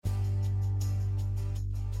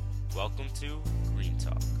Welcome to Green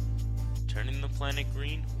Talk, turning the planet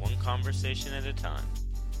green one conversation at a time.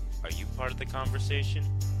 Are you part of the conversation?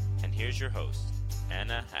 And here's your host,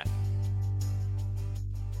 Anna Hack.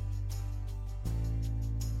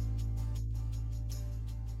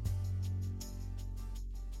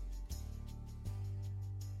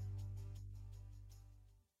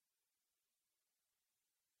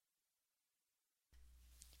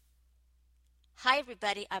 Hi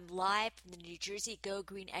everybody, I'm live from the New Jersey Go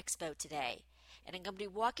Green Expo today, and I'm going to be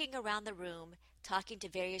walking around the room talking to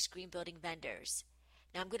various green building vendors.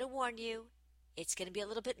 Now I'm going to warn you, it's going to be a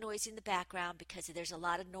little bit noisy in the background because there's a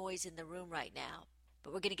lot of noise in the room right now,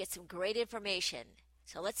 but we're going to get some great information.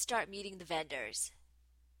 So let's start meeting the vendors.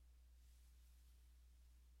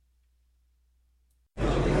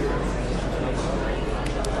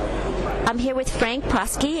 I'm here with Frank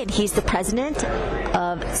Prosky, and he's the president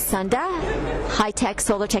of Sunda High Tech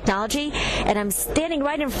Solar Technology, and I'm standing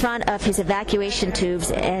right in front of his evacuation tubes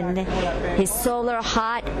and his solar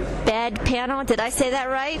hot bed panel. Did I say that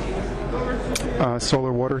right?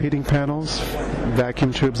 Solar water heating panels,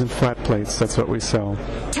 vacuum tubes, and flat plates. That's what we sell.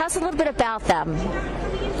 Tell us a little bit about them.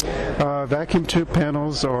 Vacuum tube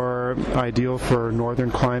panels are ideal for northern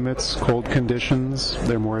climates, cold conditions.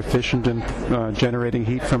 They're more efficient in generating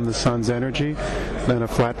heat from the sun's energy than a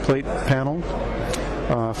flat plate panel.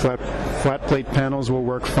 Flat plate panels will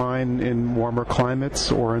work fine in warmer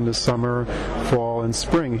climates or in the summer, fall, and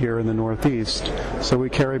spring here in the Northeast. So we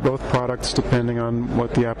carry both products depending on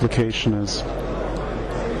what the application is.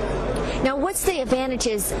 Now, what's the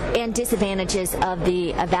advantages and disadvantages of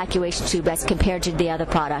the evacuation tube as compared to the other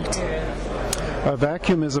product? A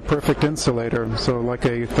vacuum is a perfect insulator. So like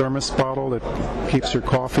a thermos bottle that keeps your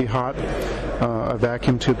coffee hot, a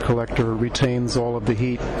vacuum tube collector retains all of the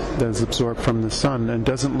heat that is absorbed from the sun and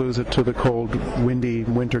doesn't lose it to the cold, windy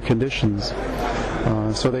winter conditions.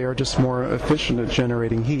 So they are just more efficient at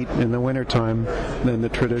generating heat in the wintertime than the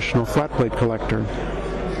traditional flat plate collector.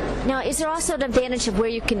 Now, is there also an advantage of where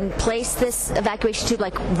you can place this evacuation tube,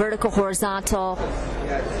 like vertical, horizontal?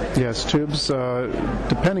 Yes, tubes,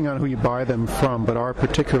 depending on who you buy them from, but our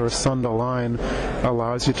particular Sunda line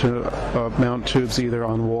allows you to mount tubes either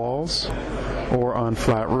on walls or on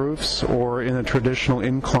flat roofs or in a traditional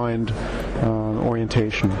inclined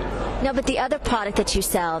orientation. No, but the other product that you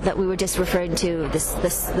sell that we were just referring to, the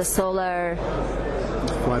solar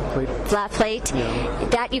flat plate, yeah.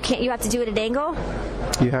 That you have to do it at an angle?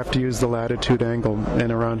 You have to use the latitude angle,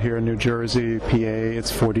 and around here in New Jersey, PA,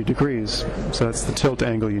 it's 40 degrees. So that's the tilt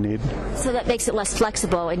angle you need. So that makes it less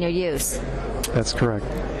flexible in your use. That's correct.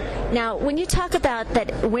 Now, when you talk about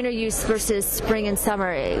that winter use versus spring and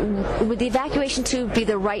summer, would the evacuation tube be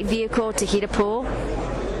the right vehicle to heat a pool?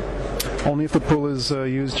 Only if the pool is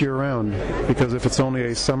used year-round, because if it's only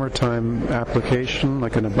a summertime application,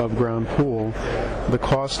 like an above-ground pool, the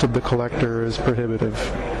cost of the collector is prohibitive.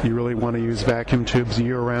 You really want to use vacuum tubes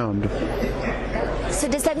year-round. So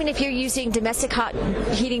does that mean if you're using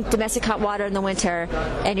heating domestic hot water in the winter,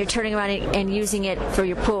 and you're turning around and using it for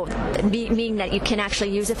your pool, meaning that you can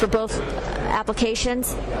actually use it for both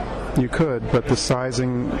applications? You could, but the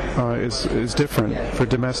sizing is different. For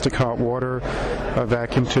domestic hot water, a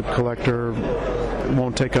vacuum tube collector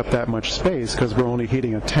won't take up that much space because we're only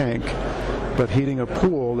heating a tank. But heating a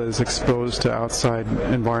pool that is exposed to outside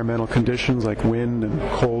environmental conditions like wind and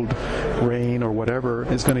cold rain or whatever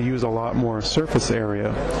is going to use a lot more surface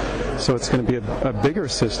area. So it's going to be a bigger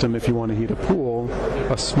system if you want to heat a pool,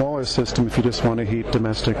 a smaller system if you just want to heat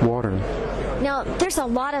domestic water. Now, there's a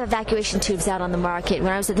lot of evacuation tubes out on the market.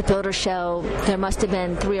 When I was at the Builder Show, there must have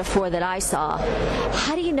been 3 or 4 that I saw.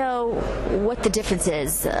 How do you know what the difference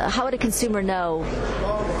is? How would a consumer know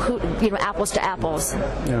apples to apples?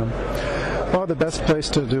 Yeah. Well, the best place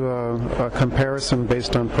to do a comparison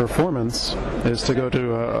based on performance is to go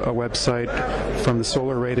to a website from the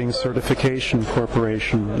Solar Ratings Certification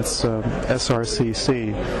Corporation. It's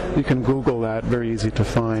SRCC. You can Google that, very easy to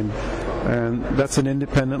find. And that's an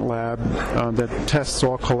independent lab that tests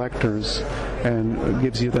all collectors and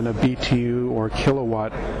gives you then a BTU or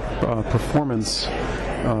kilowatt performance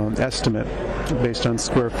estimate based on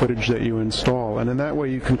square footage that you install. And in that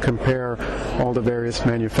way you can compare all the various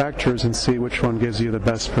manufacturers and see which one gives you the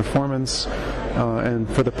best performance and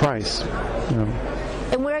for the price.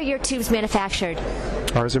 And where are your tubes manufactured?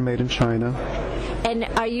 Ours are made in China. And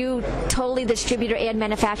are you totally the distributor and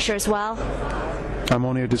manufacturer as well? I'm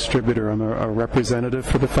only a distributor. I'm a representative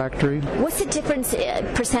for the factory. What's the difference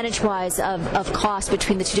percentage-wise of cost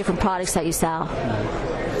between the two different products that you sell?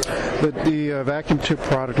 The vacuum tube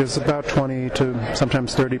product is about 20 to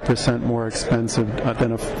sometimes 30% more expensive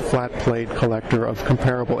than a flat plate collector of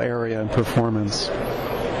comparable area and performance.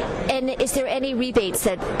 And is there any rebates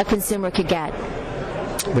that a consumer could get?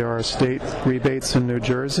 There are state rebates in New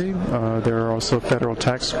Jersey. There are also federal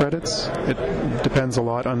tax credits. It depends a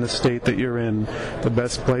lot on the state that you're in. The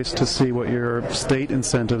best place to see what your state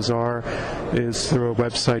incentives are is through a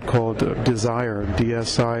website called Desire,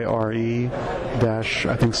 DSIRE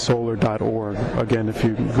I think solar.org. Again, if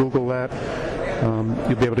you Google that,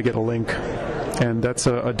 you'll be able to get a link. And that's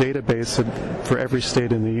a database for every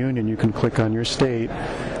state in the union. You can click on your state,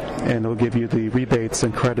 and it'll give you the rebates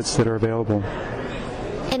and credits that are available.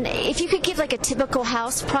 And if you could give like a typical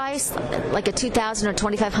house price, like a 2,000 or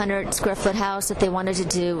 2,500 square foot house, if they wanted to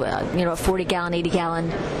do, a 40-gallon, 80-gallon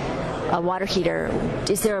water heater,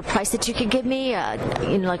 is there a price that you could give me,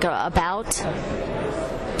 about?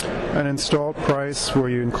 An installed price where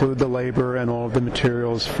you include the labor and all of the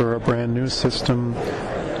materials for a brand new system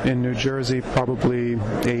in New Jersey, probably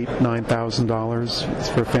 $8,000-$9,000. It's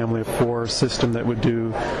for a family of 4 system that would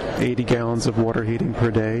do 80 gallons of water heating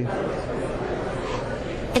per day.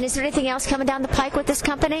 And is there anything else coming down the pike with this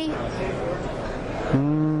company?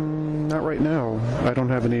 Not right now. I don't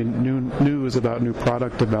have any news about new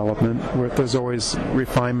product development. There's always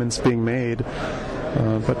refinements being made,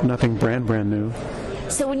 but nothing brand new.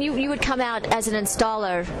 So when you would come out as an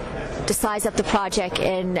installer to size up the project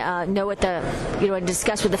and know what and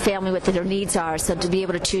discuss with the family what their needs are, so to be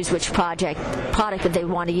able to choose which product that they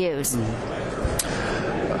want to use.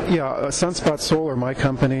 Yeah, Sunspot Solar, my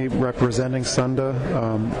company representing Sunda,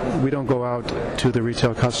 we don't go out to the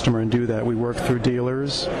retail customer and do that. We work through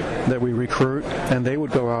dealers that we recruit, and they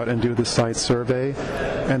would go out and do the site survey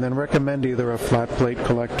and then recommend either a flat plate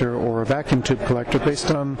collector or a vacuum tube collector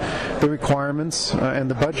based on the requirements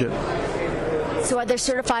and the budget. So are there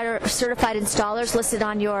certified installers listed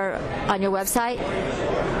on your website?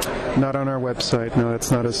 Not on our website. No,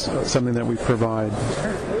 that's not something that we provide.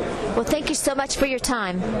 Well, thank you so much for your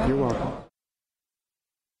time. You're welcome.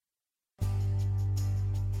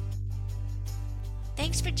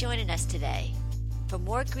 Thanks for joining us today. For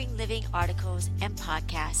more Green Living articles and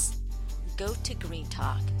podcasts, go to Green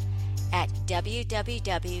Talk at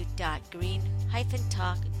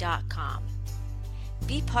www.green-talk.com.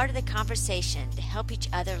 Be part of the conversation to help each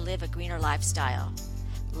other live a greener lifestyle.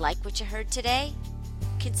 Like what you heard today?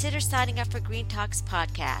 Consider signing up for Green Talk's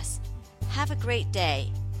podcast. Have a great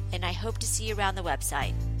day, and I hope to see you around the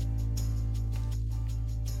website.